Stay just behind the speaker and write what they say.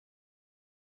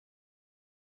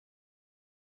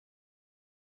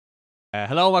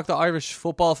Hello, welcome to Irish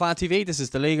Football Fan TV. This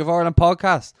is the League of Ireland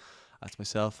podcast. That's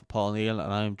myself, Paul Neal,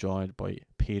 and I'm joined by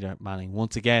Peter Manning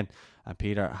once again. And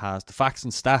Peter has the facts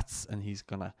and stats, and he's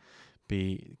going to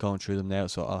be going through them now.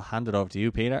 So I'll hand it over to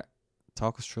you, Peter.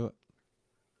 Talk us through it.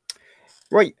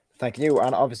 Right, thank you.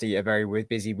 And obviously a very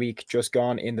busy week just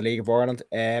gone in the League of Ireland.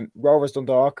 Rovers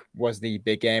Dundalk was the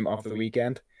big game of the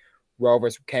weekend.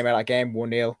 Rovers came out of that game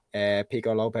 1-0,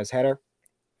 Pico Lopez header.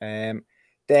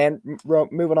 Then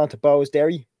moving on to Bows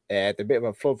Derry, the bit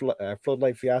of a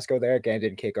floodlight fiasco there. Game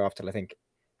didn't kick off till I think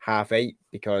 8:30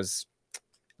 because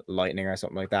lightning or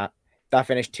something like that. That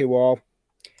finished 2-2.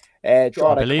 I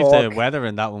believe the weather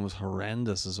in that one was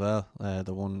horrendous as well.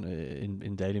 The one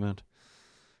in Dalymount.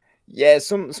 Yeah,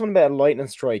 something about a lightning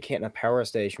strike hitting a power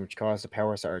station, which caused a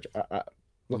power surge. I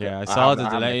saw the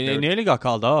delay. It nearly got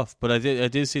called off, but I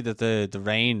did see that the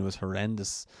rain was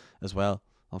horrendous as well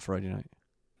on Friday night.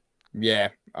 Yeah,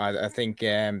 I think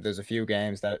there's a few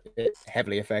games that it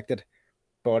heavily affected.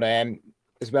 But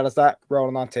as well as that,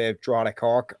 rolling on to Drogheda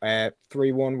Cork,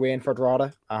 3-1 win for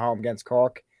Drogheda at home against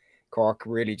Cork. Cork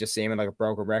really just seeming like a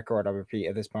broken record, I repeat,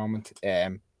 at this moment.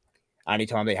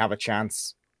 Anytime they have a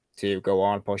chance to go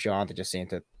on, push on, they just seem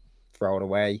to throw it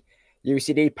away.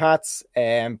 UCD Pats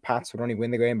would only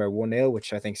win the game by 1-0,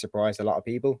 which I think surprised a lot of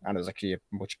people. And it was actually a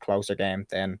much closer game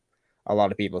than a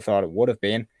lot of people thought it would have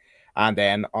been. And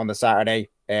then on the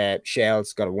Saturday,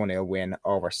 Shells got a 1-0 win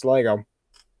over Sligo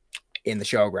in the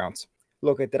showgrounds.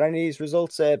 Look, did any of these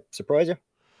results surprise you?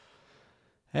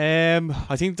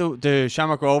 I think the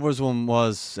Shamrock Rovers one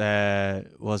was a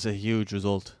huge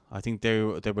result. I think they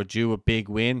were due a big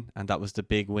win, and that was the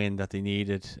big win that they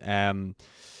needed.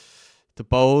 The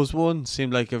Bows one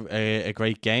seemed like a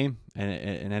great game,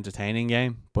 an entertaining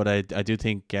game, but I do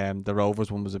think the Rovers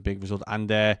one was a big result,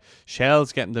 and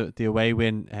Shells getting the away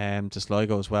win to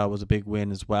Sligo as well was a big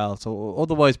win as well. So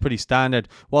otherwise pretty standard.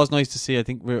 Was nice to see. I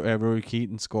think Rory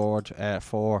Keaton scored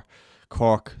for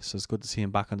Cork, so it's good to see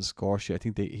him back on the score sheet. I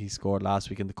think he scored last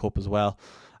week in the Cup as well.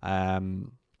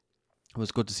 It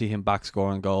was good to see him back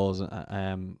scoring goals.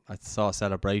 I saw a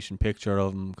celebration picture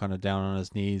of him kind of down on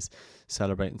his knees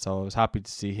celebrating, so I was happy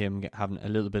to see him having a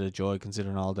little bit of joy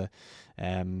considering all the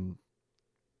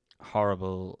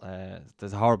horrible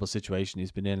situation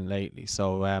he's been in lately.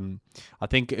 So I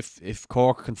think if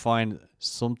Cork can find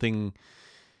something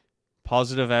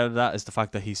positive out of that, is the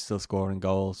fact that he's still scoring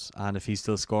goals, and if he's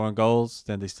still scoring goals,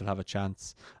 then they still have a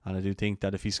chance. And I do think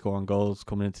that if he's scoring goals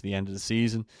coming into the end of the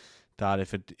season, that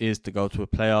if it is to go to a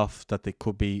playoff, that they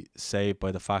could be saved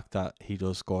by the fact that he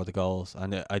does score the goals.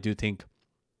 And I do think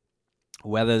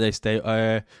whether they stay...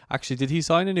 actually, did he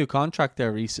sign a new contract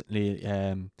there recently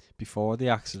before the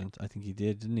accident? I think he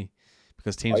did, didn't he?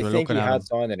 Because teams were looking at him. I think he had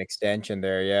signed an extension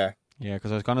there, yeah. Yeah,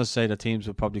 because I was going to say that teams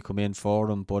would probably come in for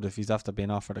him, but if he's after being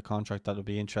offered a contract, that'll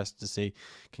be interesting to see.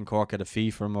 Can Cork get a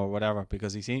fee for him or whatever?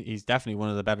 Because he's definitely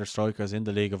one of the better strikers in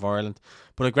the League of Ireland.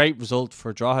 But a great result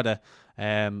for Drogheda,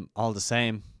 all the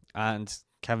same. And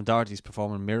Kevin Doherty's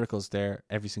performing miracles there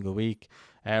every single week.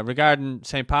 Regarding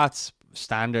St. Pat's,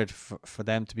 standard for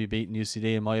them to be beating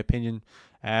UCD, in my opinion.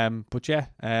 But yeah,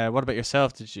 what about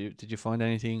yourself? Did you find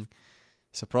anything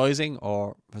surprising,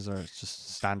 or was there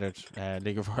just standard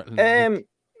League of Ireland?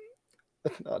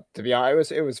 To be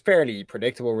honest, it was fairly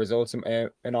predictable results.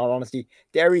 In all honesty,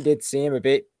 Derry did seem a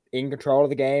bit in control of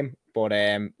the game, but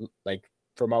like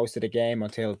for most of the game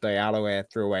until Diallo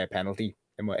threw away a penalty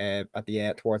at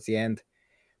the towards the end.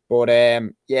 But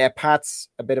yeah, Pat's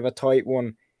a bit of a tight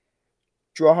one.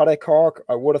 Drogheda Cork,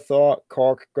 I would have thought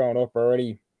Cork going up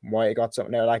early might have got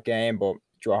something out of that game, but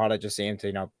Drogheda just seemed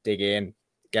to dig in,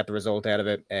 get the result out of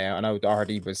it. I know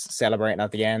Doherty was celebrating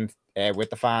at the end with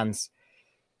the fans.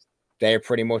 They're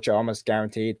pretty much almost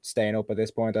guaranteed staying up at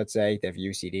this point, I'd say. They have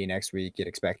UCD next week. You'd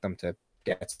expect them to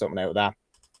get something out of that.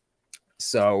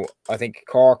 So I think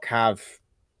Cork have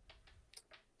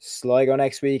Sligo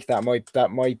next week. That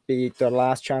might be their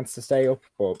last chance to stay up.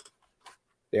 But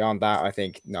beyond that, I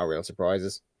think no real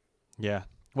surprises. Yeah.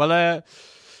 Well,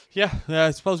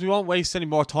 I suppose we won't waste any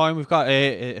more time. We've got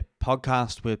a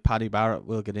podcast with Paddy Barrett.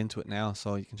 We'll get into it now,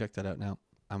 so you can check that out now.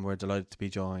 And we're delighted to be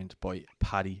joined by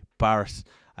Paddy Barrett.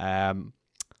 I'm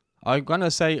going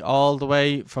to say all the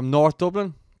way from North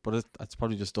Dublin, but it's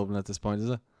probably just Dublin at this point, is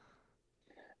it?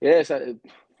 Yes,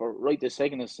 for right this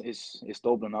second is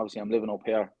Dublin. Obviously, I'm living up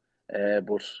here,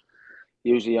 but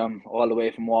usually I'm all the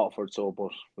way from Waterford. So,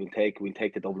 but we'll take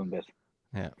the Dublin bit.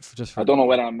 Yeah, I don't know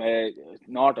whether I'm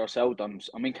north or south. I'm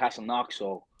in Castleknock,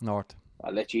 so north.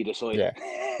 I'll let you decide. Yeah.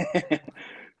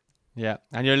 Yeah,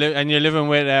 and you're living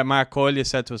with Mark Coyle. You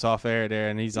said to us off air there,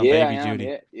 and he's on baby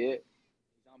duty. Yeah.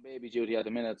 baby duty at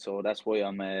the minute, so that's why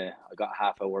I got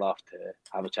half hour off to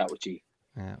have a chat with you.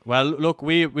 Yeah. Well, look,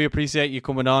 we appreciate you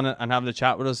coming on and having a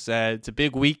chat with us. It's a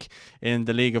big week in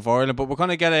the League of Ireland, but we're going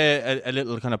to get a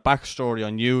little kind of backstory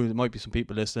on you. There might be some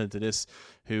people listening to this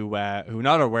who are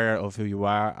not aware of who you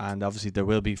are, and obviously there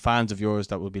will be fans of yours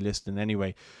that will be listening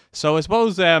anyway. So I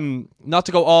suppose not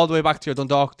to go all the way back to your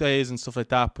Dundalk days and stuff like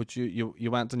that, but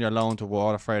you went on your loan to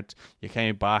Waterford, you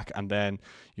came back, and then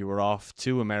you were off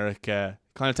to America.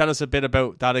 Kind of tell us a bit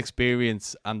about that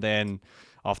experience, and then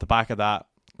off the back of that,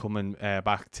 coming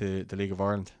back to the League of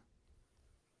Ireland.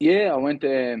 Yeah, I went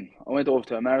over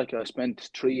to America. I spent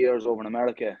 3 years over in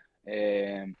America.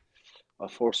 I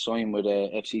first signed with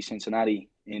FC Cincinnati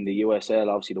in the USL,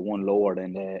 obviously the one lower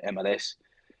than the MLS,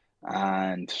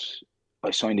 and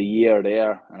I signed a year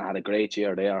there, and I had a great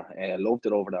year there. I loved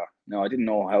it over there. Now I didn't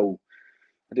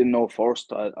know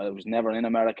first. I was never in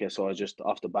America, so I just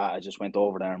off the bat I just went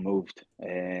over there and moved.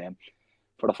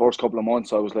 For the first couple of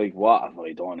months, I was like, "What have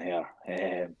I done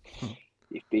here?"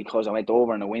 Because I went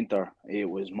over in the winter, it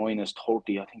was minus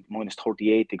 30, I think minus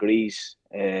 38 degrees.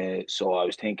 So I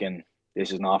was thinking,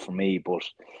 this is not for me. But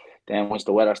then once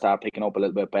the weather started picking up a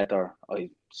little bit better, I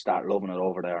started loving it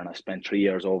over there, and I spent 3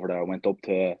 years over there. I went up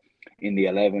to in the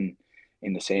 11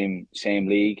 in the same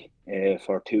league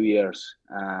for 2 years,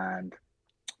 and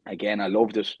again I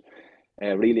loved it.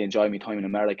 Really enjoyed my time in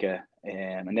America,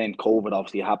 and then COVID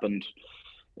obviously happened.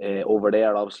 Over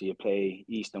there, obviously, you play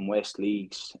East and West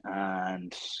leagues,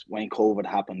 and when COVID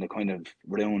happened, it kind of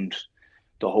ruined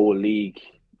the whole league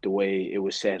the way it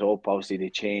was set up. Obviously, they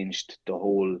changed the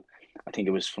whole. I think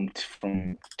it was from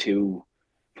two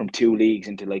leagues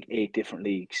into like 8 different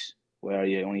leagues, where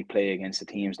you only play against the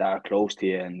teams that are close to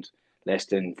you and less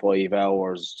than 5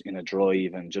 hours in a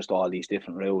drive, and just all these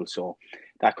different rules. So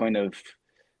that kind of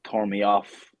turned me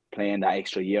off playing that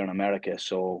extra year in America.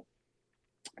 So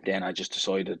then I just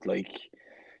decided, like,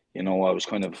 I was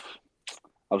kind of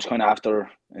after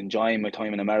enjoying my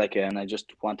time in America, and I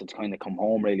just wanted to kind of come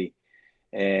home really.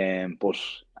 But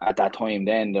at that time,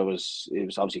 then it was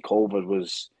obviously COVID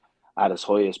was at its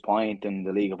highest point, and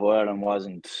the League of Ireland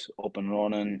wasn't up and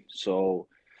running. So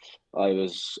I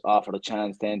was offered a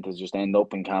chance then to just end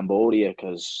up in Cambodia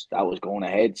because that was going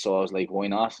ahead. So I was like, why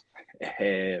not?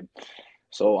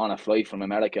 So on a flight from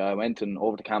America, I went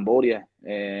over to Cambodia.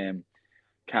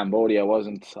 Cambodia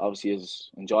wasn't obviously as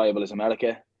enjoyable as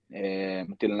America.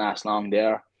 It didn't last long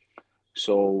there.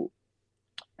 So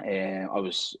I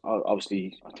was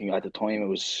obviously, I think at the time it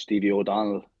was Stevie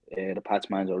O'Donnell, the Pats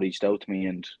manager, reached out to me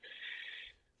and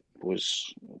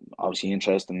was obviously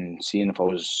interested in seeing if I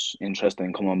was interested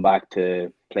in coming back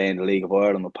to playing the League of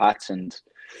Ireland with Pats. And,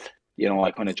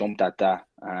 I kind of jumped at that,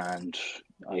 and,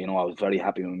 I was very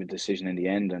happy with my decision in the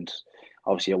end. And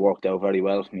obviously, it worked out very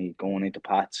well for me going into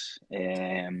Pats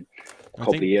a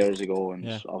couple of years ago, and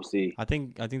obviously, I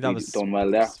think that was done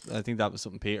well there. I think that was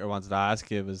something Peter wanted to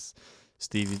ask you. Was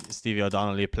Stevie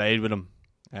O'Donnell? You played with him.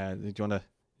 Do you want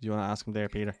to ask him there,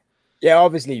 Peter? Yeah,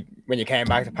 obviously, when you came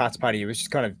back to Pats, Paddy, it was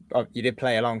just kind of you did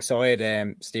play alongside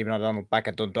Stephen O'Donnell back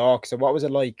at Dundalk. So what was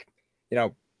it like,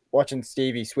 watching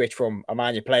Stevie switch from a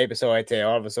man you play beside to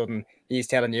all of a sudden he's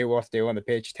telling you what to do on the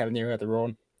pitch, telling you how to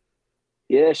run?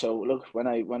 Yeah, so look, when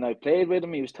I played with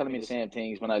him, he was telling me the same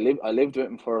things. When I lived with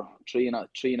him for three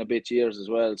and a bit years as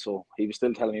well, so he was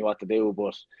still telling me what to do.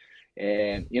 But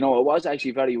it was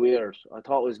actually very weird. I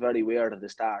thought it was very weird at the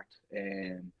start.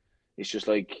 It's just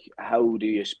like, how do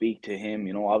you speak to him?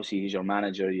 Obviously he's your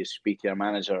manager. You speak to your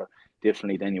manager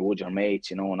differently than you would your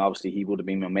mates. And obviously he would have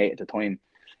been my mate at the time.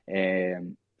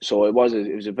 So it was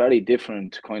a very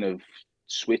different kind of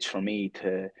switch for me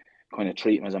to kind of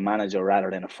treat him as a manager rather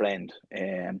than a friend.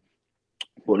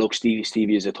 But look,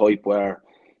 Stevie is a type where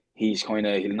he'll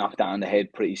knock that on the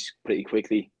head pretty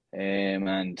quickly,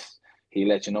 and he'll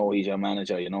let you know he's your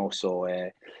manager. So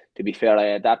to be fair, I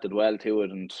adapted well to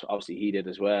it, and obviously he did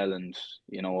as well. And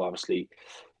obviously,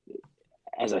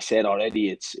 as I said already,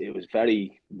 it was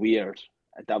very weird.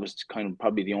 That was kind of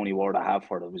probably the only word I have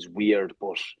for it. It was weird,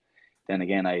 but then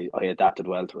again, I adapted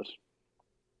well to it.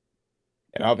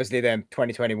 And obviously then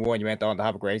 2021, you went on to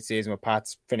have a great season with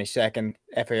Pats, finished second,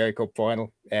 FAI Cup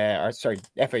final,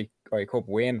 FAI Cup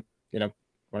win. Want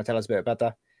to tell us a bit about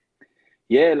that?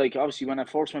 Yeah, like obviously when I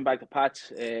first went back to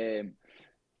Pats, it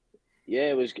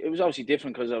was obviously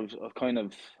different because I've kind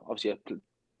of, obviously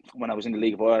when I was in the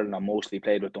League of Ireland, I mostly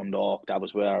played with Dundalk. That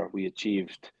was where we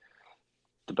achieved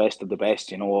the best of the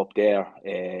best, up there,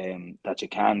 that you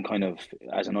can kind of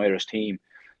as an Irish team.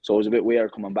 So it was a bit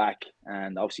weird coming back,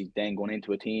 and obviously then going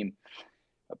into a team,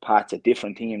 Pat's a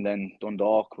different team than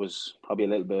Dundalk was probably a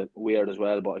little bit weird as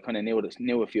well. But I kind of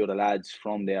knew a few of the lads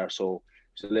from there, so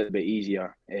was a little bit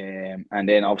easier. And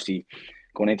then obviously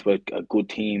going into a good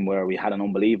team where we had an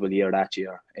unbelievable year that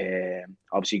year.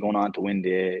 Obviously going on to win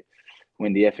the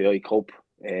FAI Cup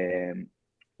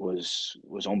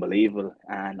was unbelievable.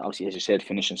 And obviously, as you said,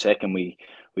 finishing second, we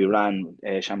ran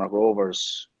Shamrock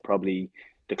Rovers probably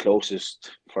the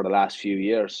closest for the last few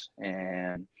years.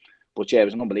 But yeah, it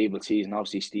was an unbelievable season.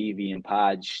 Obviously, Stevie and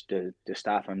Padge, the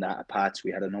staff and that at Pats,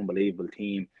 we had an unbelievable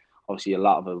team. Obviously, a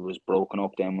lot of it was broken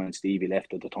up then when Stevie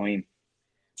left at the time.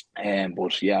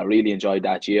 But yeah, I really enjoyed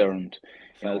that year and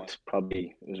felt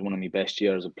probably it was one of my best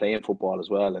years of playing football as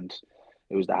well. And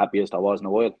it was the happiest I was in a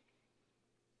while.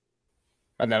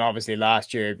 And then obviously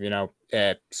last year,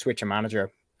 switch a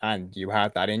manager and you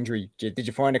had that injury. Did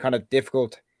you find it kind of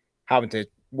difficult having to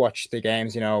watch the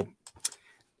games,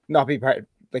 not be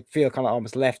feel kind of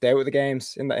almost left out of the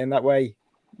games in that way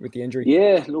with the injury?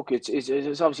 Yeah, look, it's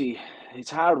obviously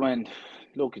it's hard when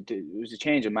it was a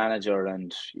change of manager,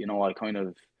 and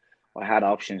I had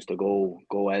options to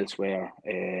go elsewhere.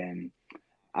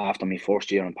 After my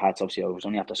first year in Pats, obviously I was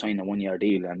only after signing a 1-year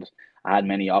deal, and I had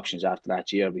many options after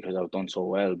that year because I've done so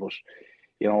well. But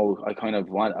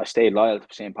I stayed loyal to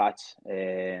St. Pat's,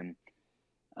 and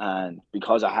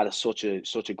because I had such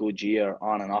a good year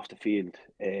on and off the field,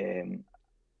 in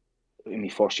my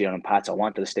first year in Pats, I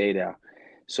wanted to stay there,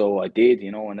 so I did.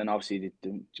 And then obviously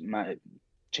the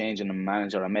changing the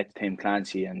manager, I met Tim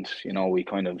Clancy, and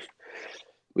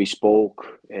we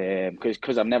spoke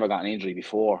because I've never got an injury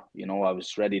before. I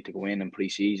was ready to go in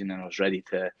pre-season, and I was ready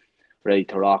to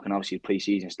rock. And obviously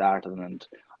pre-season started, and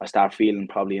I started feeling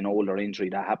probably an older injury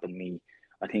that happened to me.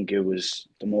 I think it was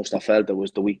the most I felt it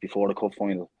was the week before the cup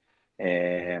final,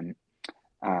 and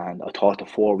I thought the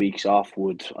 4 weeks off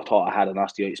I thought I had an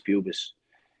osteitis pubis,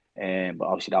 but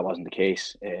obviously that wasn't the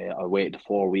case. I waited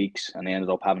 4 weeks and I ended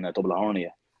up having a double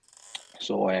hernia.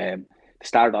 So the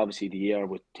start, obviously, the year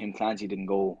with Tim Clancy didn't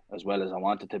go as well as I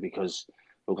wanted to because,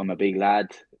 look, I'm a big lad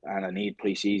and I need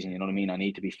pre-season, you know what I mean? I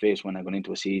need to be fit when I go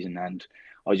into a season, and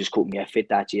I just couldn't get fit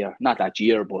that year. Not that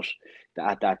year, but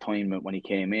at that time when he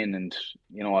came in, and,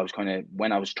 I was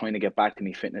when I was trying to get back to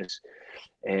my fitness,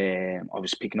 I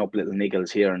was picking up little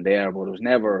niggles here and there, but I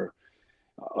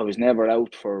was never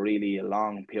out for really a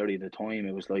long period of time.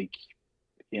 It was like,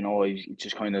 I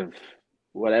just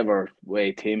whatever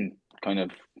way Tim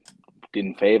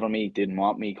didn't favour me, didn't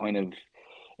want me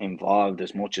involved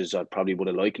as much as I probably would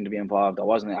have liked him to be involved. I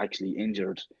wasn't actually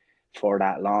injured for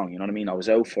that long, you know what I mean? I was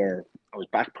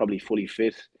back probably fully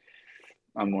fit,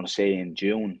 I'm going to say, in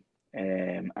June.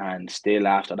 And still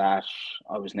after that,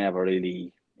 I was never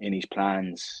really in his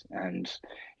plans. And,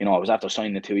 I was after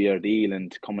signing a 2-year deal,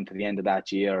 and coming to the end of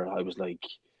that year, I was like,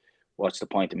 what's the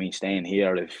point of me staying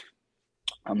here if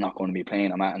I'm not going to be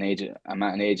playing? I'm at an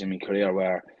age in my career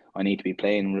where I need to be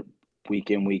playing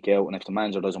week in, week out, and if the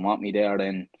manager doesn't want me there,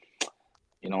 then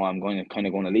I'm going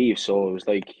to leave. So it was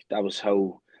like that was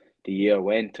how the year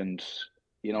went, and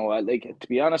to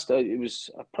be honest, I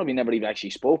probably never even actually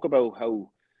spoke about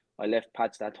how I left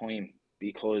Pats that time,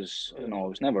 because it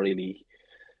was never really.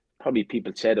 Probably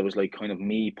people said it was like kind of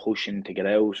me pushing to get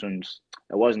out, and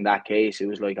it wasn't that case. It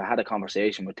was like I had a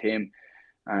conversation with him,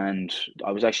 and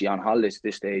I was actually on holidays at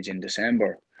this stage in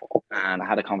December, and I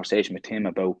had a conversation with him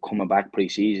about coming back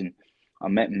pre-season. I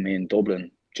met him in Dublin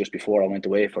just before I went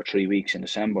away for 3 weeks in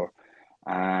December,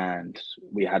 and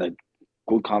we had a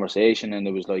good conversation, and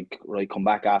it was like, right, come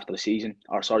back after the season,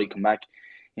 come back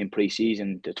in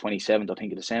pre-season the 27th, I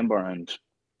think, of December, and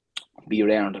be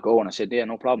raring to go. And I said, yeah,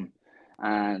 no problem.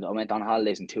 And I went on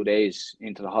holidays, and 2 days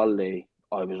into the holiday,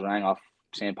 I was rang off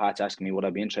St. Pat's asking me would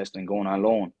I be interested in going on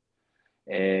loan.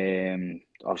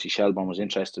 Obviously Shelbourne was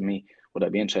interested in me. Would I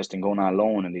be interested in going on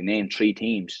loan? And they named 3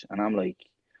 teams, and I'm like,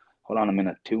 hold on a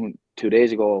minute. Two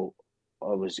days ago,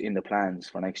 I was in the plans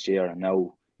for next year, and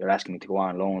now you're asking me to go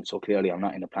on loan. So clearly, I'm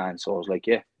not in the plans. So I was like,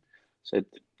 yeah. I said,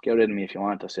 get rid of me if you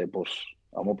want. I said, but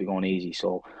I won't be going easy.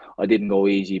 So I didn't go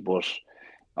easy, but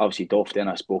obviously Duff. Then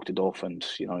I spoke to Duff, and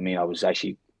you know what I mean. I was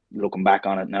actually looking back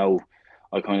on it now.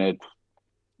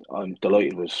 I'm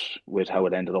delighted with how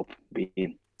it ended up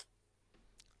being.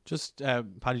 Just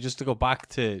Paddy, just to go back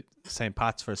to St.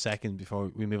 Pat's for a second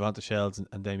before we move on to Shells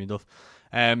and Damien Duff.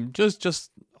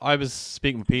 Just I was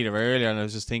speaking with Peter earlier, and I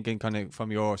was just thinking, kind of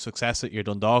from your success at your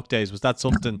Dundalk days, was that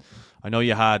something? I know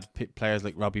you had players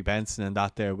like Robbie Benson and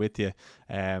that there with you,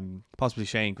 possibly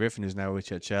Shane Griffin, who's now with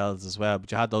you at Shells as well.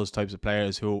 But you had those types of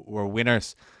players who were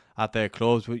winners at their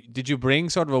clubs. Did you bring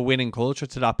sort of a winning culture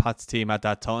to that Pats team at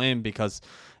that time? Because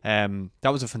that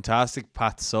was a fantastic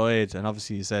Pats side, and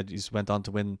obviously you said you went on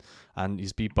to win, and you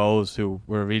beat Bows, who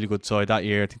were a really good side that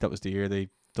year. I think that was the year they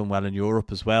done well in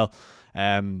Europe as well.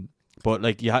 But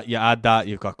like you add that,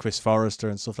 you've got Chris Forrester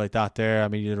and stuff like that there. I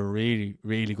mean, you had a really,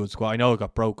 really good squad. I know it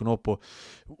got broken up, but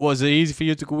was it easy for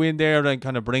you to go in there and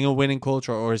kind of bring a winning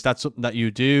culture, or is that something that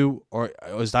you do, or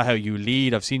is that how you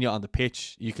lead? I've seen you on the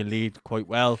pitch; you can lead quite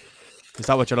well. Is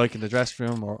that what you're like in the dressing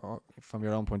room, or from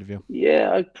your own point of view?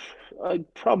 Yeah, I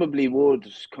probably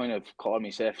would kind of call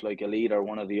myself like a leader,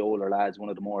 one of the older lads, one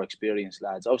of the more experienced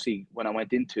lads. Obviously, when I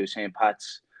went into St.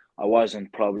 Pat's, I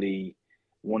wasn't probably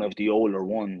one of the older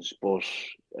ones, but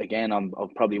again, I'm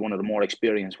probably one of the more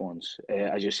experienced ones.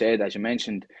 As you said, as you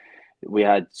mentioned, we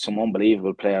had some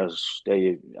unbelievable players.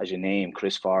 They, as you name,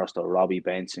 Chris Forrester, Robbie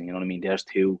Benson. You know what I mean? There's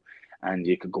two, and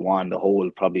you could go on the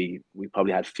whole. We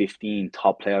probably had 15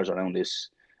 top players around this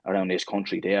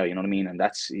country there. You know what I mean? And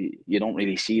that's, you don't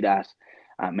really see that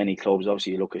at many clubs.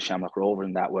 Obviously, you look at Shamrock Rovers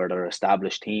and that, where they're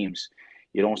established teams.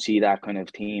 You don't see that kind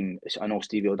of team. I know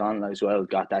Stevie O'Donnell as well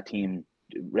got that team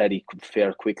ready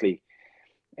fair quickly.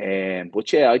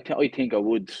 But yeah, I think I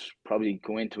would probably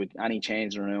go into it. Any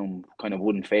changing room kind of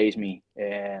wouldn't phase me.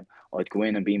 I'd go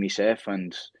in and be myself,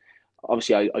 and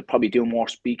obviously I'd probably do more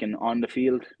speaking on the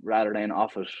field rather than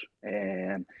off it.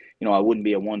 I wouldn't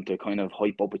be a one to kind of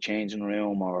hype up a changing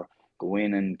room or go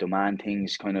in and demand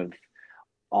things kind of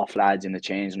off lads in the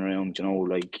changing room.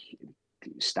 Like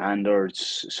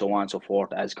standards, so on and so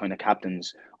forth, as kind of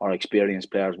captains or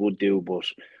experienced players would do. But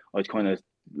I'd kind of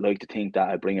like to think that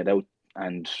I bring it out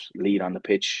and lead on the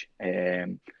pitch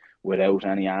without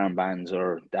any armbands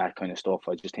or that kind of stuff.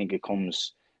 I just think it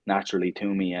comes naturally to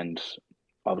me, and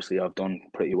obviously I've done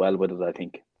pretty well with it, I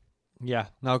think. Yeah,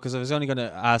 no, because I was only going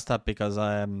to ask that because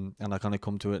and I kind of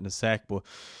come to it in a sec, but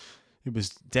it was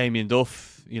Damien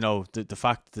Duff. The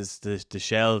fact that the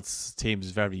Shells team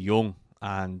is very young,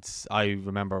 and I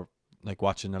remember like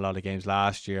watching a lot of games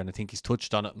last year, and I think he's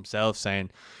touched on it himself, saying,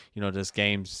 there's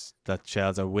games that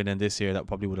Shells are winning this year that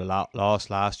probably would have lost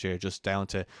last year, just down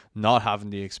to not having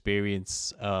the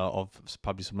experience of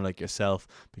probably someone like yourself.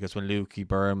 Because when Lukey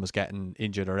Byrne was getting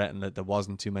injured or anything, there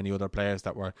wasn't too many other players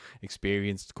that were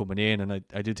experienced coming in, and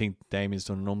I do think Damien's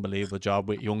done an unbelievable job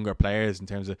with younger players in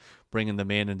terms of bringing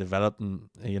them in and developing.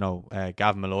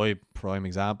 Gavin Malloy, prime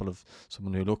example of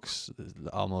someone who looks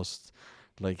almost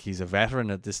like he's a veteran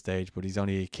at this stage, but he's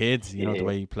only a kid, the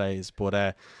way he plays.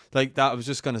 But like that, I was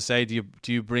just going to say, do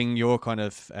you bring your kind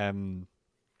of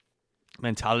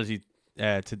mentality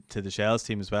to the Shells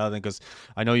team as well? Then, because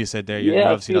I know you said there, you're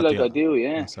I obviously feel not like I do.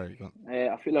 Yeah, oh, sorry, go on.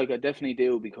 I feel like I definitely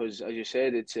do, because, as you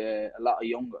said, it's a lot of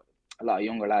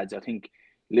younger lads. I think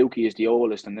Lukey is the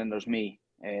oldest, and then there's me.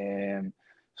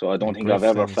 So I don't And think I've Griff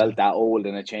ever then as felt well. that old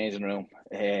in a changing room.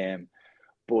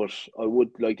 But I would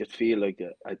like to feel like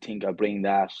I think I bring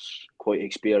that quite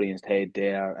experienced head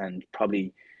there, and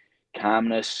probably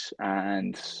calmness,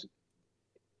 and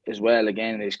as well,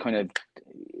 again, is kind of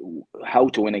how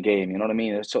to win a game. You know what I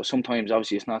mean? So sometimes,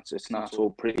 obviously, it's not so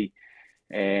pretty.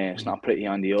 It's not pretty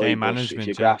on the eye. Game But if you management,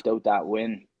 yeah. graft out that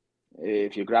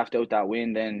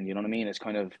win, then you know what I mean. It's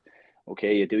kind of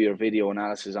okay. You do your video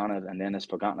analysis on it, and then it's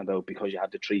forgotten about because you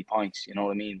have the 3 points. You know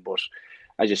what I mean? But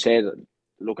as you said,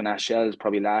 looking at Shells,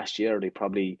 probably last year they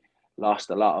probably lost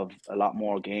a lot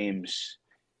more games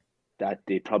that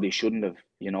they probably shouldn't have.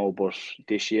 But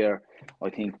this year I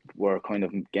think we're kind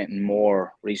of getting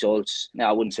more results. Now,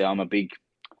 I wouldn't say I'm a big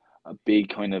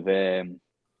kind of I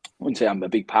wouldn't say I'm a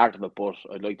big part of it, but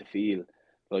I'd like to feel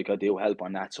like I do help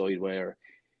on that side, where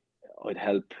I'd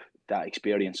help that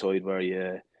experience side,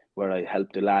 where I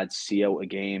help the lads see out a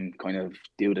game, kind of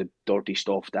do the dirty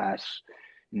stuff that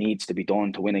needs to be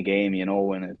done to win a game,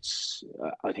 and it's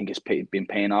I think it's been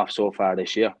paying off so far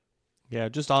this year. Yeah,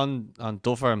 just on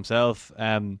Duffer himself,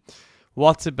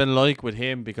 what's it been like with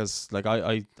him? Because like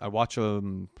I watch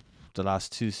him the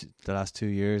last 2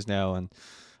 years now, and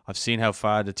I've seen how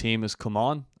far the team has come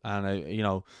on, and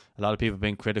a lot of people have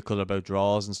been critical about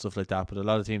draws and stuff like that, but a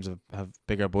lot of teams have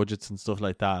bigger budgets and stuff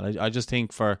like that. I just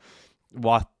think for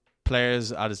what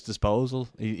players at his disposal,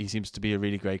 he seems to be a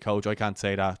really great coach. I can't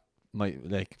say that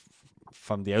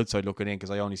from the outside looking in,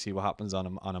 because I only see what happens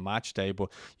on a match day. But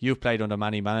you've played under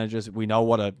many managers. We know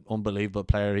what an unbelievable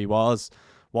player he was.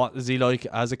 What is he like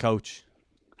as a coach?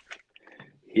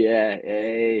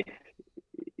 Yeah,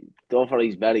 Duffer,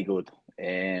 he's very good.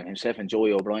 Himself and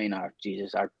Joey O'Brien are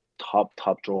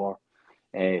top drawer.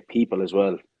 People as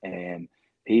well.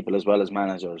 People as well as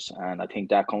managers, and I think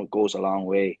that goes a long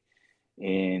way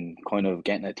in kind of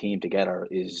getting a team together,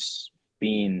 is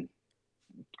being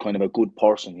kind of a good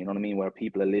person, you know what I mean, where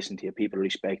people listen to you, people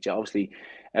respect you. Obviously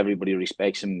everybody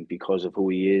respects him because of who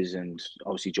he is, and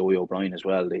obviously Joey O'Brien as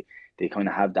well. They kind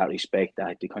of have that respect,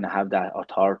 that they kind of have that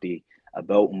authority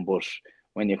about him. But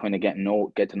when you kind of get to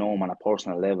know them on a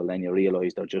personal level, then you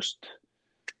realise they're just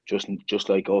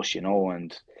like us, you know.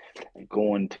 And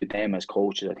going to them as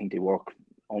coaches, I think they work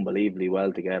unbelievably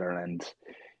well together. And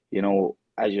you know,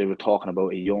 as you were talking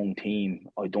about a young team,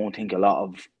 I don't think a lot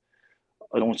of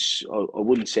I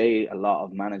wouldn't say a lot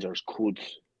of managers could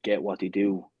get what they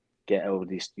do get out of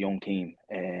this young team.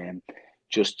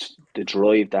 Just the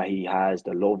drive that he has,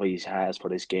 the love he has for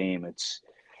this game, it's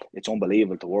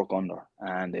unbelievable to work under,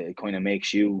 and it kind of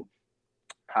makes you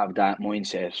have that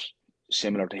mindset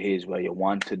similar to his, where you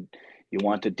want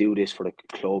to do this for the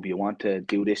club, you want to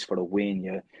do this for the win.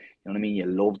 You know what I mean? You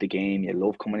love the game, you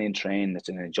love coming in training. It's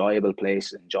an enjoyable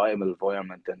place, enjoyable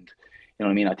environment, and you know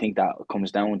what I mean. I think that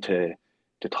comes down to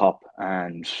the top,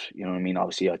 and you know what I mean.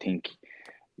 Obviously, I think,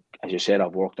 as you said,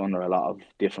 I've worked under a lot of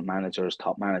different managers,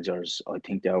 top managers. I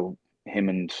think him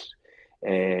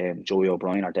and Joey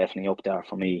O'Brien are definitely up there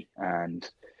for me, and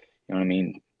you know what I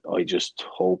mean. I just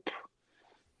hope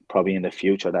probably in the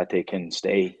future that they can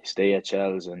stay at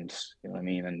Shells, and you know what I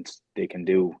mean, and they can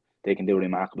do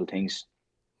remarkable things.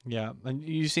 Yeah, and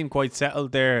you seem quite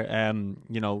settled there.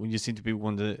 You know, you seem to be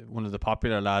one of the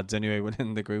popular lads anyway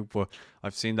within the group. But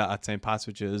I've seen that at St. Pat's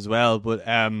with you as well. But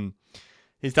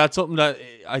is that something that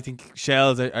I think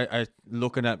Shells are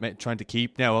looking at trying to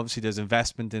keep now? Obviously, there's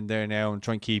investment in there now and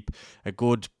trying to keep a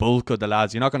good bulk of the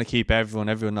lads. You're not going to keep everyone.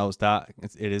 Everyone knows that.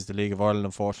 It is the League of Ireland,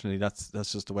 unfortunately. That's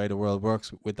just the way the world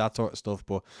works with that sort of stuff.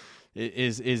 But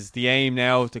is the aim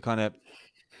now to kind of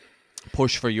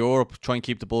push for Europe, try and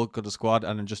keep the bulk of the squad,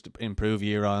 and then just improve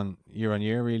year on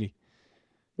year, really?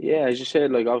 Yeah, as you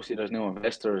said, like obviously there's new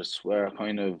investors where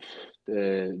kind of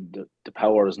the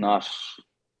power is not,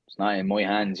 it's not in my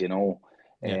hands, you know.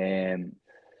 Yeah.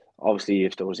 Obviously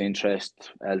if there was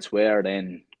interest elsewhere,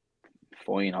 then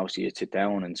fine. Obviously you'd sit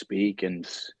down and speak, and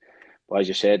but as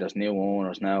you said, there's new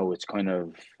owners now. It's kind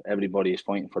of everybody is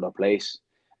fighting for their place.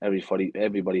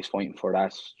 Everybody's fighting for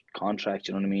that contract.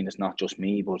 You know what I mean? It's not just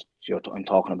me, but I'm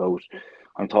talking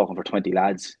for 20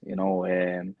 lads. You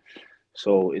know,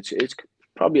 so it's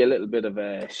probably a little bit of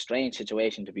a strange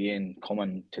situation to be in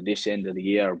coming to this end of the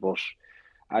year. But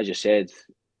as you said,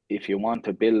 if you want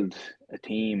to build a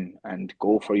team and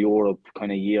go for Europe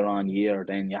kind of year on year,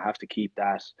 then you have to keep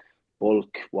that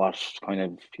bulk. What kind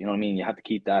of, you know what I mean? You have to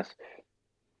keep that,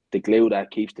 the glue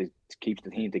that keeps the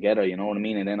team together. You know what I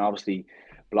mean? And then obviously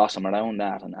blossom around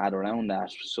that and add around that.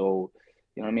 So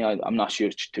you know what I mean? I'm not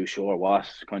too sure what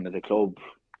kind of the club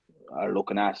are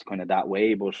looking at kind of that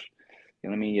way, but you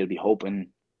know what I mean? You'll be hoping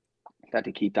that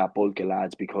they keep that bulk of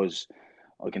lads, because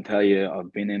I can tell you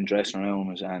I've been in dressing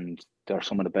rooms and they're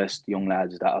some of the best young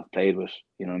lads that I've played with.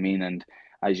 You know what I mean? And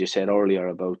as you said earlier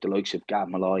about the likes of Gav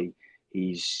Malloy,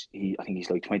 I think he's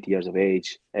like 20 years of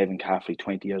age. Evan Caffrey,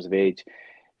 20 years of age.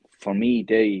 For me,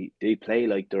 they play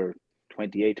like they're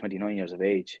 28, 29 years of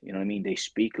age. You know what I mean? They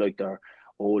speak like they're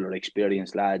older,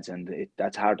 experienced lads, and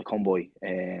that's hard to come by.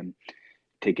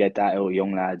 To get that out of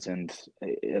young lads, and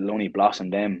it'll only blossom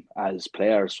them as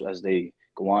players as they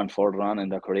go on further on in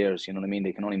their careers. You know what I mean?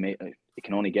 They can only it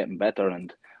can only get them better,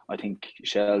 and I think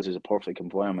Shells is a perfect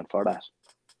environment for that.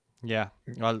 Yeah,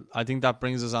 well, I think that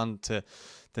brings us on to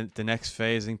the next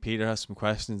phase. I think Peter has some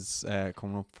questions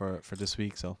coming up for this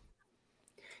week. So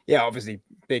yeah, obviously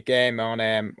big game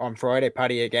on Friday,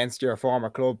 Paddy, against your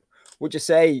former club. Would you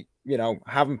say, you know,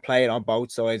 having played on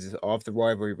both sides of the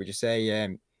rivalry, would you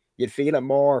say you'd feel it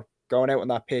more going out on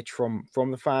that pitch from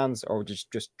the fans, or would you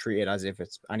just treat it as if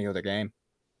it's any other game?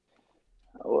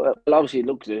 Well, obviously,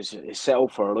 look, it's set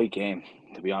up for a right game.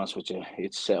 To be honest with you,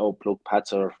 it's set up. Look,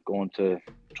 Pats are going to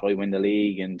try win the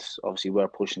league, and obviously we're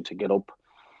pushing to get up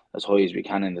as high as we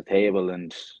can in the table.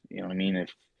 And you know what I mean.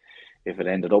 If it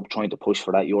ended up trying to push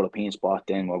for that European spot,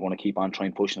 then we're going to keep on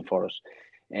trying pushing for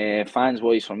it. Fans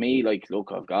wise, for me, like,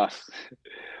 look, I've got,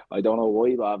 I don't know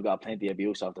why, but I've got plenty of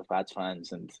abuse of the Pats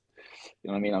fans, and you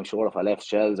know what I mean. I'm sure if I left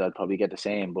Shells, I'd probably get the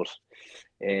same. But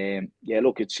yeah,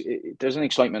 look, there's an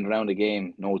excitement around the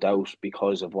game, no doubt,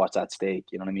 because of what's at stake.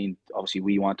 You know what I mean. Obviously,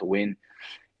 we want to win,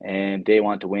 and they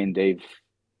want to win.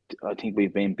 I think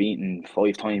we've been beaten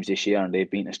 5 times this year, and they've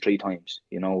beaten us 3 times.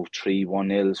 You know, 3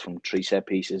 1-0s from 3 set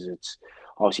pieces. It's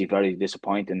obviously very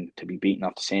disappointing to be beaten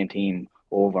off the same team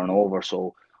over and over.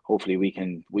 So hopefully we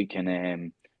can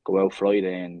go out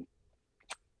Friday and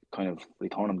kind of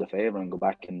return them the favour and go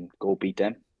back and go beat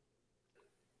them.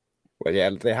 Well, yeah,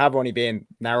 they have only been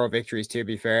narrow victories, to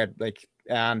be fair. Like,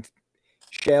 and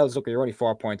Shells, look, you're only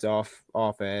 4 points off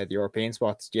the European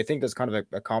spots. Do you think there's kind of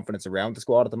a confidence around the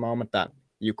squad at the moment that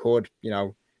you could, you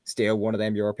know, steal one of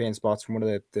them European spots from one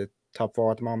of the top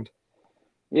 4 at the moment?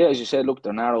 Yeah, as you said, look,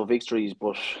 they're narrow victories,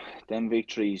 but them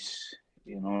victories,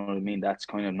 You know what I mean? That's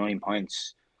kind of 9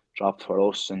 points dropped for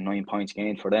us and 9 points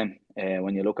gained for them.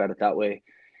 When you look at it that way,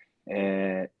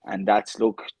 and that's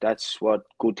what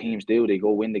good teams do. They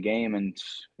go win the game, and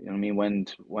you know what I mean.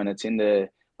 When it's in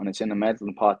the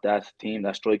melting pot, that team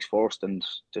that strikes first, and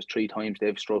just 3 times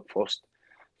they've struck first.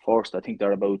 First, I think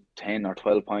they're about 10 or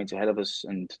 12 points ahead of us,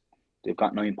 and they've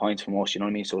got 9 points from us. You know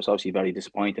what I mean? So it's obviously very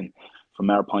disappointing from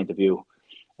our point of view.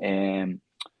 Um,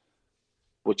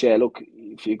 but yeah, look,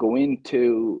 if you go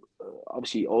into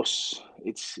obviously us,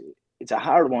 it's a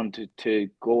hard one to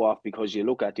go off, because you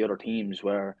look at the other teams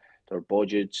where their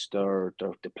budgets, their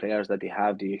the players that they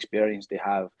have, the experience they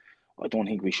have. I don't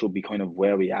think we should be kind of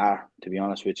where we are, to be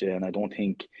honest with you, and I don't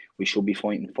think we should be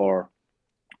fighting for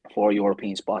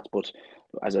European spots. But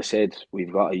as I said,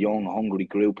 we've got a young, hungry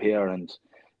group here, and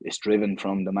it's driven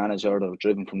from the manager, they're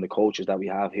driven from the coaches that we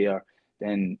have here.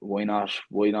 Then why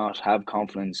not have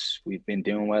confidence? We've been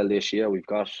doing well this year. We've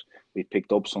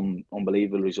picked up some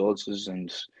unbelievable results,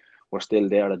 and we're still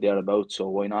there or thereabouts. So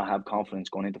why not have confidence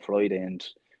going into Friday and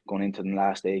going into the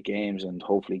last 8 games, and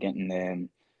hopefully getting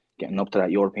up to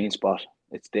that European spot?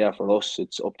 It's there for us.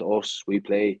 It's up to us. We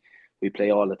play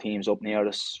all the teams up near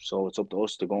us, so it's up to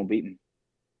us to go and beat them.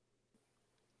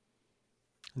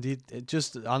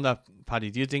 Just on that, Paddy,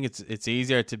 do you think it's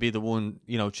easier to be the one,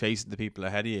 chasing the people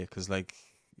ahead of you? Because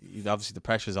obviously the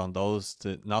pressure's on those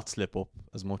to not slip up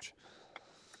as much.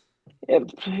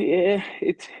 Yeah,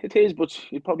 it is, but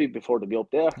you'd probably prefer to be up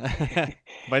there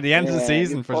by the end of the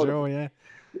season, for sure. Yeah.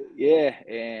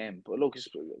 Yeah, but look,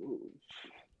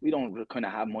 we don't kind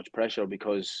of have much pressure,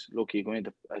 because look, you go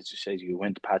into, as you said, you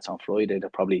went to Pats on Friday. They're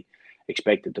probably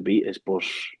expected to beat us, but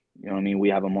you know what I mean. We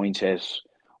have a mindset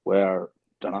where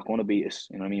they're not going to beat us.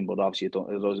 You know what I mean. But obviously, it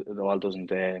all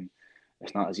doesn't.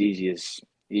 It's not as easier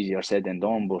said than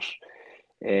done. But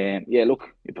yeah,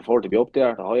 look, you prefer to be up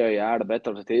there. The higher you are, the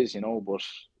better it is. But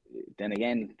then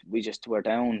again, we're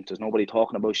down. There's nobody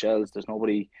talking about Shells. There's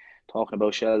nobody talking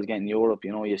about Shells getting Europe.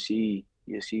 You see.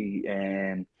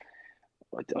 I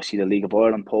see the League of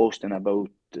Ireland posting about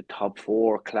the top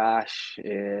 4 clash,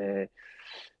 the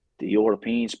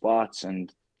European spots,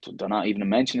 and they're not even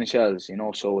mentioning Shells.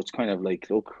 So it's kind of like,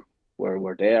 look,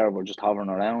 we're there. We're just hovering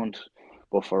around.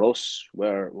 But for us,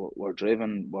 we're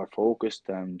driven, we're focused,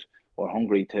 and we're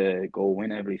hungry to go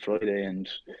win every Friday, and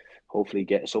hopefully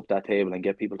get us up that table and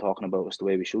get people talking about us the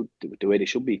way they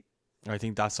should be. I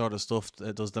think that sort of stuff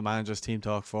does the manager's team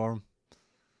talk for him.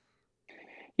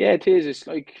 Yeah, it is. It's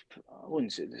like, I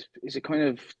wouldn't say this. Is it kind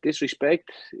of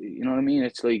disrespect? You know what I mean?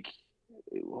 It's like,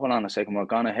 hold on a second, we're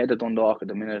gone ahead of Dundalk at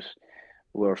the minute.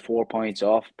 We're 4 points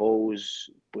off Bows,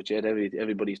 but yet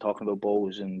everybody's talking about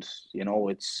Bows, and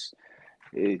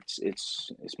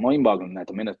it's mind-boggling at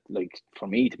the minute. Like, for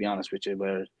me, to be honest with you,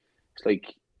 where it's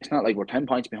like, it's not like we're 10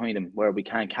 points behind him where we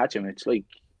can't catch him. It's like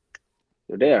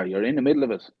you're there, you're in the middle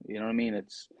of it. You know what I mean?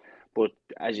 But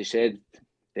as you said,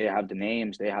 they have the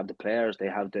names, they have the players, they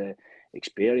have the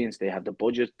experience, they have the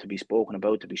budget to be spoken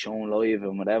about, to be shown live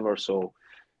and whatever. So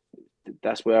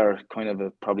that's where kind of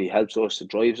it probably helps us, it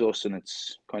drives us, and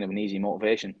it's kind of an easy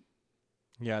motivation.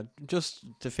 Yeah, just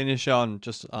to finish on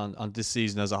this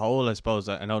season as a whole, I suppose.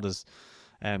 I know there's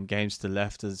games to the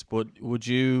left, but would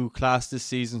you class this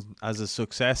season as a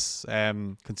success,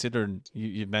 considering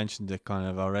you mentioned it kind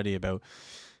of already about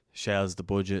Shells, the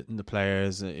budget and the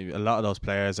players? A lot of those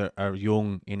players are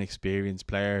young, inexperienced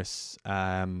players.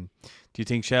 Do you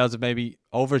think Shells have maybe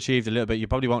overachieved a little bit? You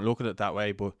probably won't look at it that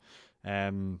way, but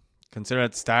consider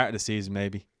at the start of the season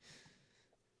maybe.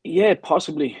 Yeah,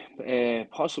 possibly, yeah.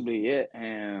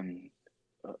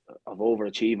 Of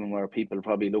overachieving, where people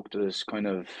probably looked at us kind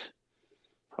of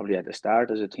probably at the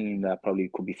start as a team that probably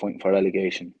could be fighting for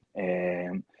relegation.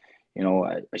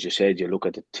 As you said, you look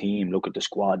at the team, look at the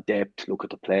squad depth, look at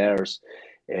the players.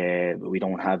 We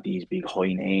don't have these big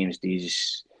high names,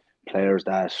 these players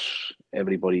that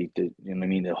everybody, you know what I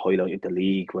mean, they highlight the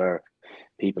league, where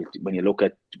people, when you look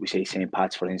at, we say St.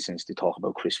 Pat's, for instance, they talk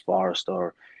about Chris Forrest,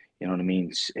 or, you know what I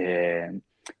mean,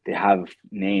 they have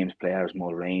names, players,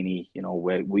 Mulroney,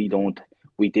 where we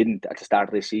didn't at the start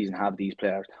of the season have these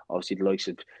players. Obviously, the likes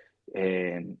of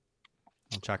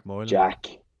Jack Moylan.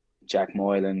 Jack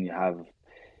Moylan, you have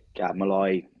Gab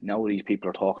Malloy. Now these people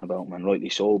are talking about them, and rightly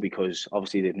so, because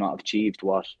obviously they've not achieved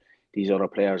what these other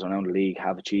players around the league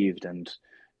have achieved and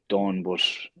done. But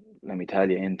let me tell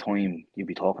you, in time, you'll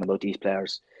be talking about these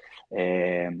players.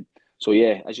 So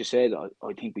yeah, as you said,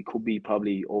 I think we could be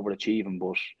probably overachieving,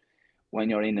 but when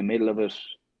you're in the middle of it,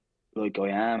 like I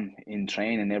am, in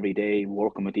training every day,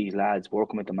 working with these lads,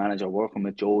 working with the manager, working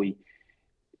with Joey,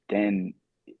 then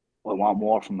I want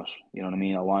more from it. You know what I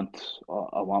mean? I want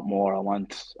more. I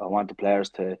want the players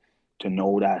to to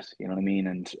know that, you know what I mean?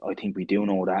 And I think we do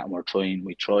know that, and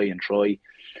we try and try,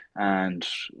 and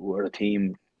we're a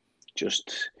team.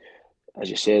 Just as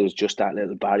you said, it's just that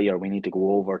little barrier we need to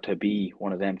go over to be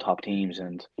one of them top teams.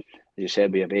 And as you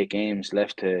said, we have 8 games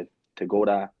left to go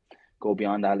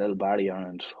beyond that little barrier,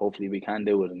 and hopefully we can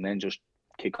do it, and then just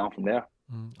kick on from there.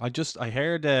 I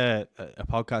heard a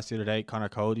podcast the other day. Connor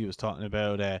Cody was talking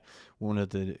about one of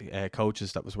the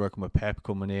coaches that was working with Pep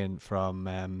coming in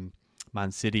from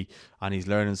Man City, and he's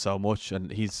learning so much,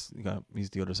 and he's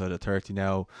the other side of 30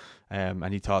 now,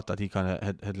 and he thought that he kind of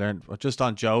had learned just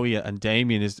on Joey and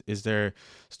Damien. Is there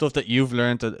stuff that you've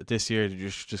learned this year that you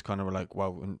just kind of were like,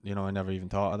 wow, I never even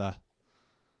thought of that?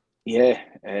 Yeah,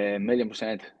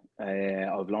 1,000,000%.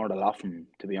 I've learned a lot from him,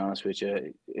 to be honest with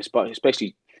you,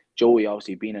 especially Joey.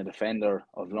 Obviously being a defender,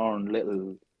 I've learned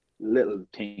little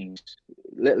things,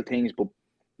 but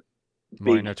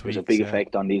minor tweaks, there's a big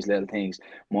effect on these little things,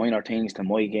 minor things to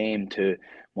my game, to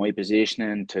my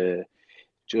positioning, to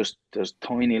just there's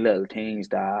tiny little things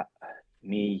that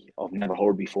I've never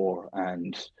heard before,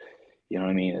 and you know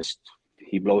what I mean.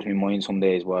 He blows my mind some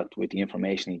days with the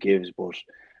information he gives, but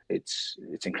it's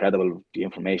incredible the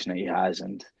information that he has.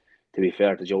 And to be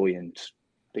fair to Joey and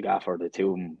the gaffer, the two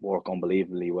of them work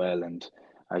unbelievably well. And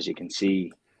as you can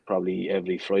see, probably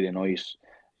every Friday night,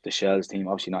 the Shells team,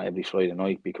 obviously not every Friday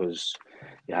night because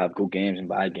you have good games and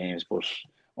bad games, but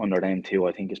under them too,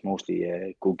 I think it's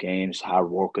mostly good games, hard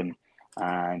working,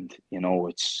 and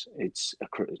it's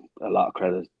a lot of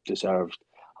credit deserved,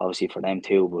 obviously for them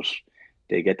too. But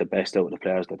they get the best out of the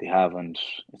players that they have, and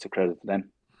it's a credit to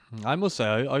them. I must say,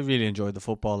 I really enjoyed the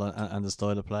football and the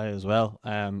style of play as well.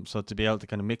 So to be able to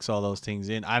kind of mix all those things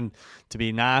in and to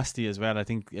be nasty as well, I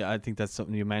think that's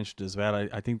something you mentioned as well.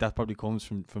 I think that probably comes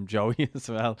from Joey as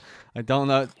well. I don't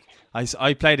know.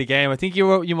 I played a game. I think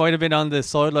you might have been on the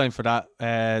sideline for that.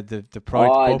 The Pride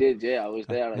Cup. I did. Yeah, I was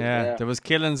there. There was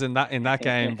killings in that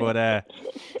game, but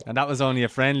and that was only a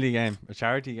friendly game, a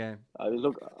charity game. I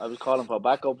was calling for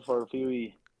backup for a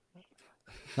few.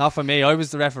 Not for me. I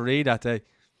was the referee that day.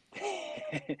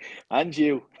 And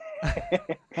you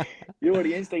were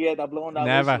the instigator that blowing that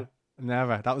never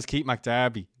whistle. That was Keith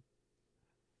McDerby.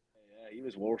 Yeah, he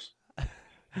was worse.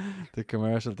 The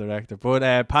commercial director.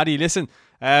 But Paddy, listen,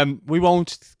 we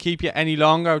won't keep you any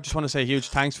longer. I just want to say a huge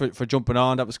thanks for jumping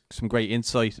on. That was some great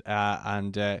insight,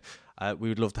 and we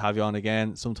would love to have you on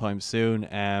again sometime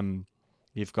soon.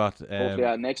 You've got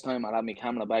hopefully next time I'll have my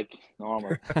camera back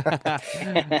normal.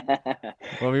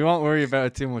 Well, we won't worry about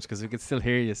it too much because we can still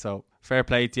hear you, so fair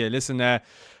play to you. Listen,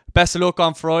 best of luck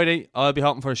on Friday. I'll be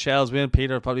hoping for a Shells win.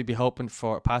 Peter will probably be hoping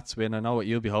for Pat's win. I know what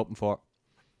you'll be hoping for.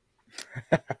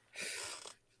 But,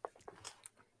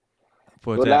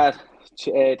 good lad.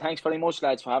 Thanks very much,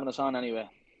 lads, for having us on anyway.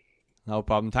 No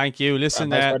problem. Thank you. Listen,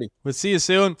 thanks, we'll see you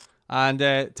soon, and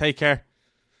take care.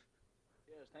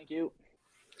 Cheers. Thank you.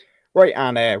 Right,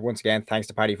 and once again, thanks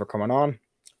to Paddy for coming on.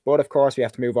 But of course, we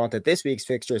have to move on to this week's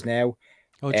fixtures now.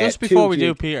 Oh, just before we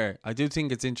do, Peter, I do think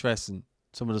it's interesting,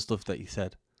 some of the stuff that you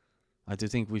said. I do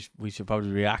think we should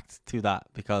probably react to that,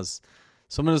 because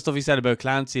some of the stuff he said about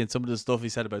Clancy and some of the stuff he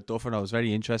said about Dufferin was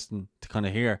very interesting to kind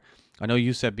of hear. I know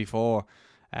you said before,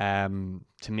 to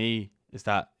me, is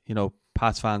that,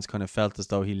 Pats fans kind of felt as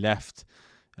though he left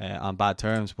on bad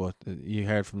terms, but you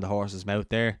heard from the horse's mouth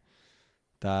there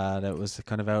that it was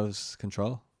kind of out of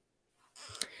control.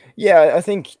 Yeah, I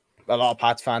think a lot of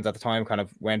Pats fans at the time, kind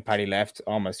of when Paddy left,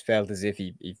 almost felt as if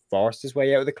he forced his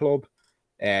way out of the club.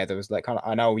 There was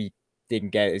I know he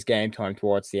didn't get his game time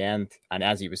towards the end, and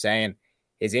as he was saying,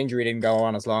 his injury didn't go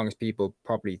on as long as people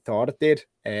probably thought it did.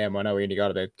 I know he only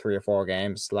got about 3 or 4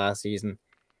 games last season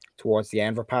towards the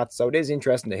end for Pat. So it is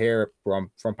interesting to hear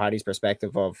from Paddy's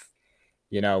perspective of,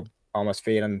 almost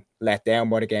feeling let down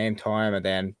by the game time, and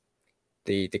then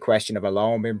the question of a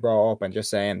loan being brought up, and just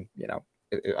saying,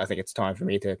 I think it's time for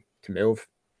me to move.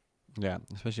 Yeah,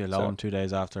 especially a loan 2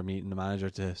 days after meeting the manager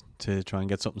to try and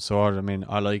get something sorted. I mean,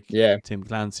 I like Tim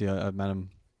Clancy. I've met him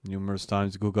numerous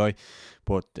times, a good guy,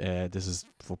 but this is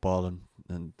football, and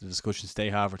the discussions they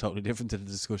have are totally different to the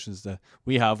discussions that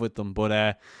we have with them.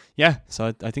 But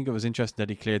so I think it was interesting that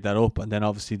he cleared that up. And then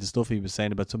obviously the stuff he was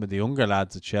saying about some of the younger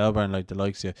lads at Shelburne, like the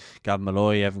likes of Gavin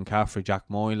Malloy, Evan Caffrey, Jack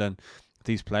Moylan,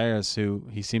 these players who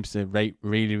he seems to rate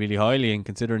really, really highly, and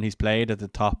considering he's played at the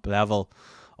top level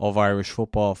of Irish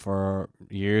football for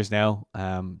years now.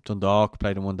 Dundalk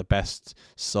played in one of the best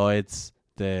sides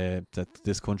that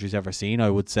this country's ever seen, I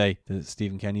would say, the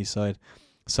Stephen Kenny's side.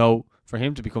 So for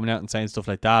him to be coming out and saying stuff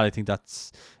like that, I think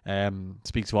that's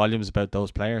speaks volumes about those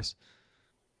players.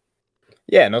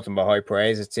 Yeah, nothing but high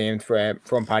praise, it seemed,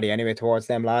 from Paddy anyway towards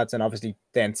them lads, and obviously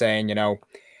then saying,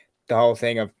 the whole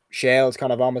thing of Shale's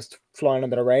kind of almost flying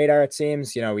under the radar, it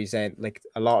seems. You know, he's saying like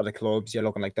a lot of the clubs, you're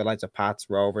looking like the likes of Pats,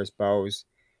 Rovers, Bows,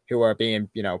 who are being,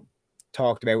 you know,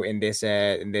 talked about in this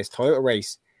title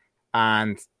race.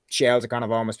 And Shales are kind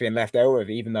of almost being left out of,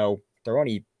 even though they're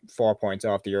only 4 points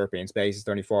off the European spaces.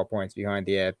 They're only 4 points behind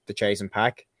the chasing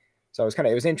pack. So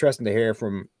it was interesting to hear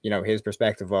from, you know, his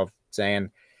perspective of saying,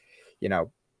 you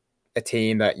know, a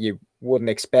team that you wouldn't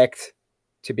expect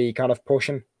to be kind of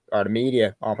pushing, or the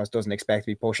media almost doesn't expect to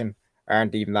be pushing,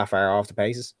 aren't even that far off the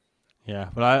paces. Yeah,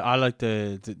 but I like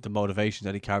the motivation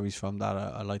that he carries from that.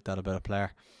 I like that about a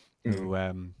player who,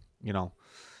 you know,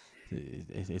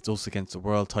 it's us against the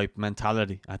world type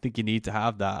mentality. I think you need to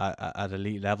have that at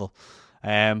elite level.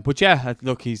 But yeah,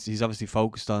 look, he's obviously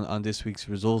focused on this week's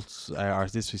results, or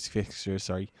this week's fixtures,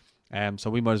 sorry. So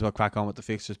we might as well crack on with the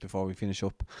fixtures before we finish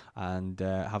up and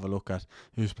have a look at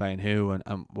who's playing who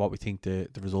and what we think the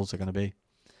results are going to be.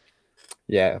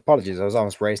 Yeah, apologies. I was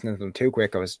almost racing into them too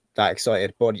quick. I was that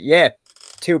excited. But yeah,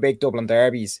 two big Dublin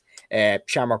derbies.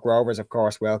 Shamrock Rovers, of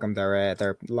course, welcome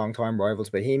their long-time rivals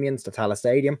Bohemians to Tallaght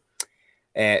Stadium.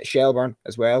 Shelbourne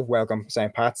as well, welcome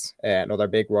St. Pat's. Another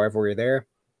big rivalry there.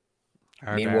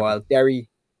 Meanwhile, Derry,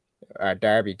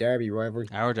 Derby rivalry.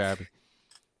 Our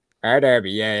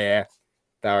derby, yeah.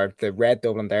 The Red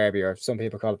Dublin Derby, or some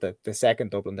people call it the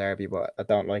second Dublin Derby, but I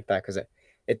don't like that because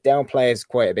it downplays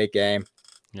quite a big game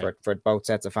for both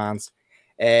sets of fans.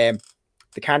 The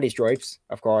Candy Stripes,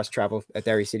 of course,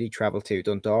 Derry City travel to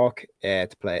Dundalk to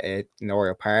play in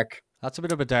Oriel Park. That's a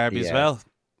bit of a derby as well.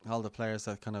 All the players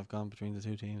that kind of gone between the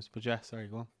two teams. But yeah, sorry,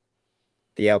 go on.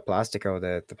 The El Plastico,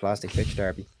 the plastic pitch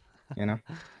derby, you know.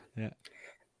 Yeah.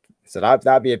 So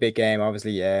that'd be a big game,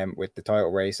 obviously, with the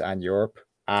title race and Europe.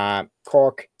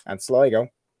 Cork and Sligo,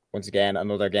 once again,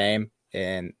 another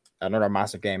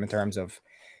massive game in terms of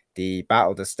the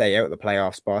battle to stay out of the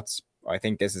playoff spots. I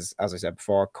think this is, as I said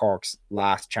before, Cork's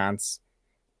last chance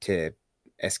to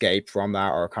escape from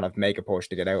that or kind of make a push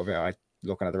to get out of it.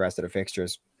 Looking at the rest of the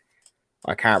fixtures,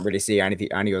 I can't really see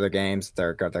any other games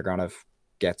they're gonna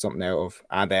get something out of.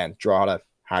 And then Drogheda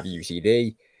have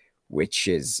UCD, which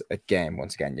is a game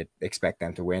once again you'd expect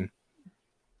them to win.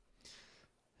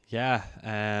 Yeah,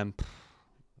 I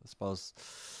suppose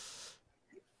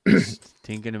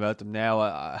thinking about them now,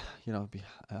 I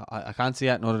can't see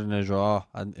anything other than a draw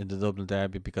in the Dublin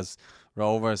derby because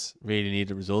Rovers really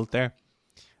need a result there.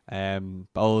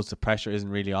 Bows, the pressure isn't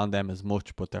really on them as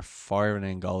much, but they're firing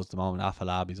in goals at the moment.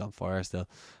 Afalabi's on fire still.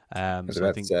 I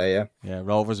think yeah,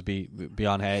 Rovers will be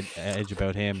on edge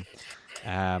about him,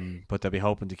 but they'll be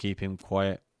hoping to keep him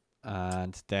quiet.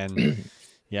 And then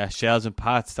yeah, Shells and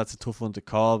Pats, that's a tough one to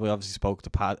call. We obviously spoke to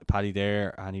Paddy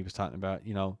there, and he was talking about,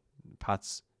 you know,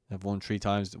 Pats have won 3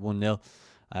 times,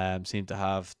 1-0. Seem to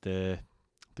have the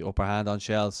upper hand on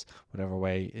Shells, whatever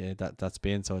way that's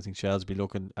been. So I think Shells will be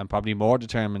looking and probably more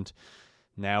determined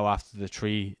now after the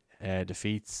 3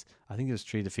 defeats. I think it was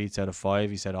 3 defeats out of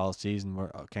 5. He said all season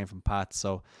came from Pats.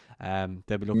 So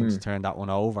they'll be looking to turn that one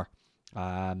over.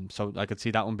 So I could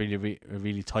see that one being a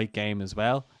really tight game as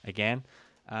well again.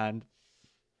 And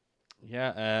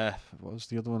yeah, what was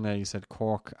the other one there? You said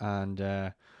Cork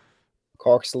and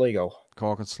Sligo.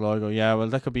 Cork and Sligo. Yeah, well,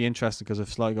 that could be interesting because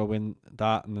if Sligo win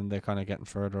that and then they're kind of getting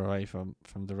further away from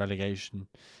the relegation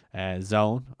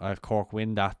zone, or if Cork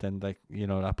win that, then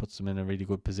that puts them in a really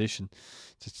good position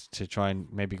to try and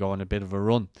maybe go on a bit of a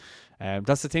run.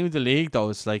 That's the thing with the league, though.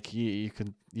 It's like you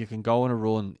can go on a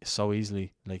run so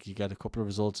easily. Like you get a couple of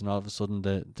results and all of a sudden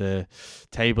the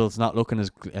table's not looking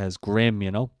as grim,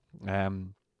 you know.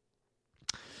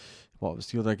 What was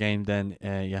the other game then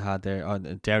you had there?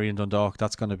 Derry and Dundalk.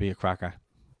 That's going to be a cracker.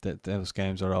 Those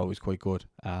games are always quite good.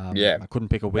 I couldn't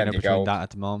pick a winner between that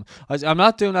at the moment. I'm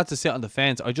not doing that to sit on the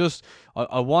fence.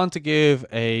 I want to give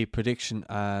a prediction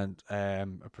and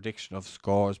a prediction of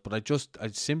scores, but I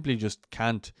simply just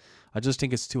can't. I just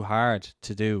think it's too hard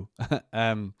to do.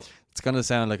 It's going to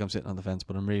sound like I'm sitting on the fence,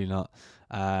 but I'm really not.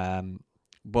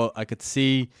 But I could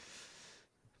see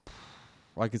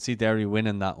Derry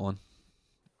winning that one.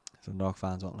 Some Dundalk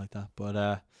fans won't like that,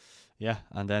 but yeah.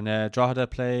 And then Drogheda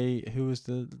play. Who was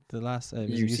the last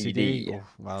UCD? Oh,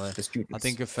 well, the students. I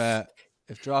think if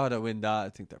Drogheda win that, I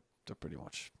think they're pretty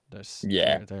much that's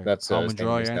home and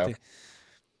dry, aren't they?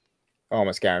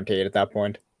 Almost guaranteed at that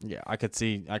point. Yeah, I could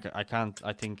see.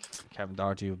 I think Kevin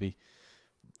Doherty will be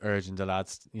urging the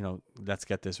lads. You know, let's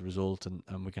get this result,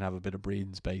 and we can have a bit of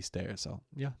breathing space there. So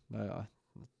yeah,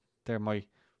 they're my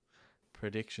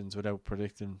predictions without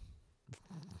predicting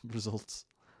results.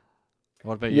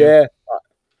 What about you? Yeah,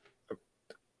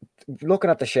 looking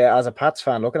at the Shell as a Pats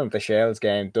fan, looking at the Shells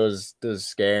game does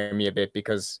scare me a bit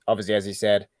because obviously, as you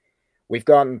said, we've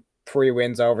gotten 3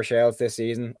 wins over Shells this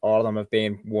season. All of them have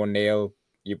been 1-0,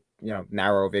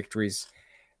 narrow victories.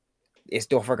 Is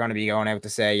Duffer going to be going out to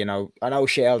say, I know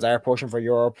Shells are pushing for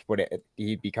Europe, but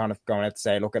he'd be kind of going out to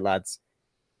say, look at lads,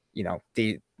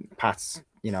 the Pats,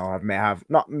 have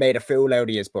not made a fool out of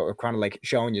you, but kind of like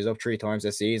showing you up 3 times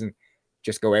this season.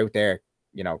 Just go out there,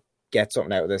 get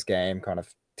something out of this game, kind of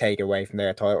take away from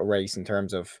their title race in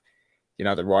terms of,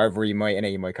 the rivalry. You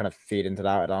might kind of feed into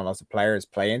that. I don't know if the players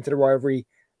play into the rivalry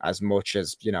as much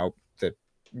as, the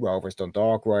Rovers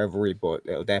Dundalk rivalry, but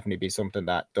it'll definitely be something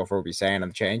that Duffer will be saying in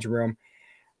the changing room.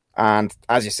 And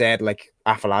as you said, like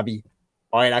Afolabi,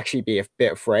 I'd actually be a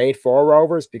bit afraid for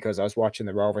Rovers because I was watching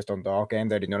the Rovers Dundalk game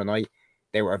there the other night.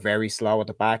 They were very slow at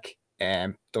the back.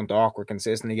 Dundalk were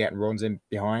consistently getting runs in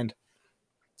behind.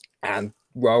 And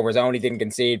Rovers only didn't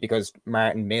concede because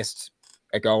Martin missed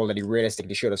a goal that he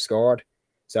realistically should have scored.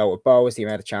 So with Bows, the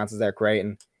amount of chances they're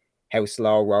creating, how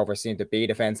slow Rovers seem to be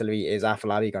defensively, is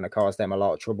Afolabi going to cause them a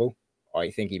lot of trouble?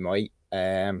 I think he might.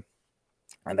 And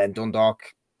then Dundalk,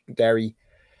 Derry,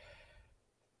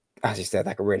 as you said,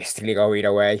 that could realistically go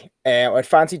either way. I'd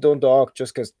fancy Dundalk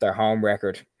just because their home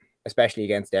record, especially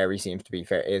against Derry, seems to be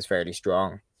is fairly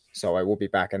strong. So I will be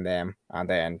backing them. And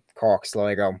then Cork,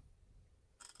 Sligo.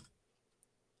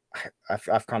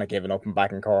 I've kind of given up on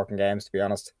backing Cork in games, to be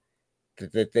honest.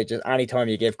 They just, anytime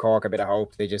you give Cork a bit of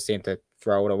hope, they just seem to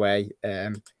throw it away.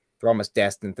 They're almost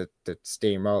destined to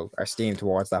steamroll or steam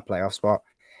towards that playoff spot.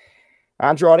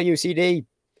 And draw the UCD.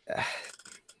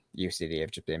 UCD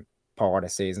have just been poor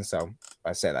this season, so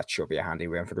I say that should be a handy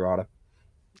win for Drogheda.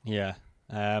 Yeah.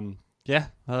 Well,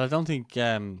 I don't think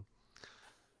we're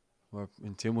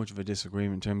in too much of a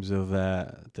disagreement in terms of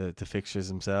the fixtures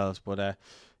themselves, but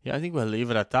I think we'll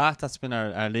leave it at that. That's been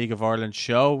our League of Ireland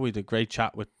show. We had a great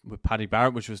chat with Paddy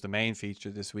Barrett, which was the main feature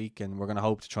this week, and we're going to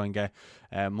hope to try and get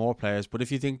more players. But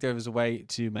if you think there was a way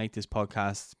to make this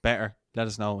podcast better, let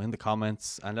us know in the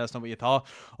comments, and let us know what you thought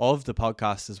of the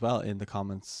podcast as well in the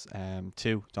comments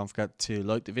too. Don't forget to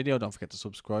like the video. Don't forget to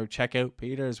subscribe. Check out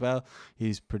Peter as well.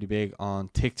 He's pretty big on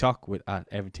TikTok with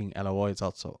 @everythingloi. It's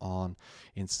also on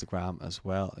Instagram as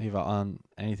well. Eva, on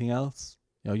anything else?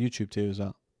 YouTube too as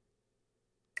well.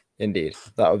 Indeed.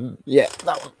 That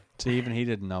was. See, even he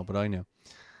didn't know, but I knew.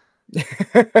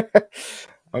 I'm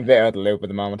a bit out of the loop at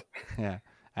the moment. Yeah.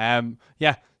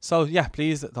 So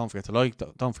please don't forget to like,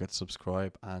 don't forget to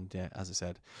subscribe, and as I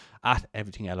said,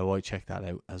 @everythingloi, check that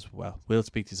out as well. We'll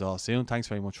speak to you all soon. Thanks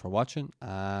very much for watching,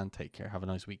 and take care. Have a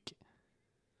nice week.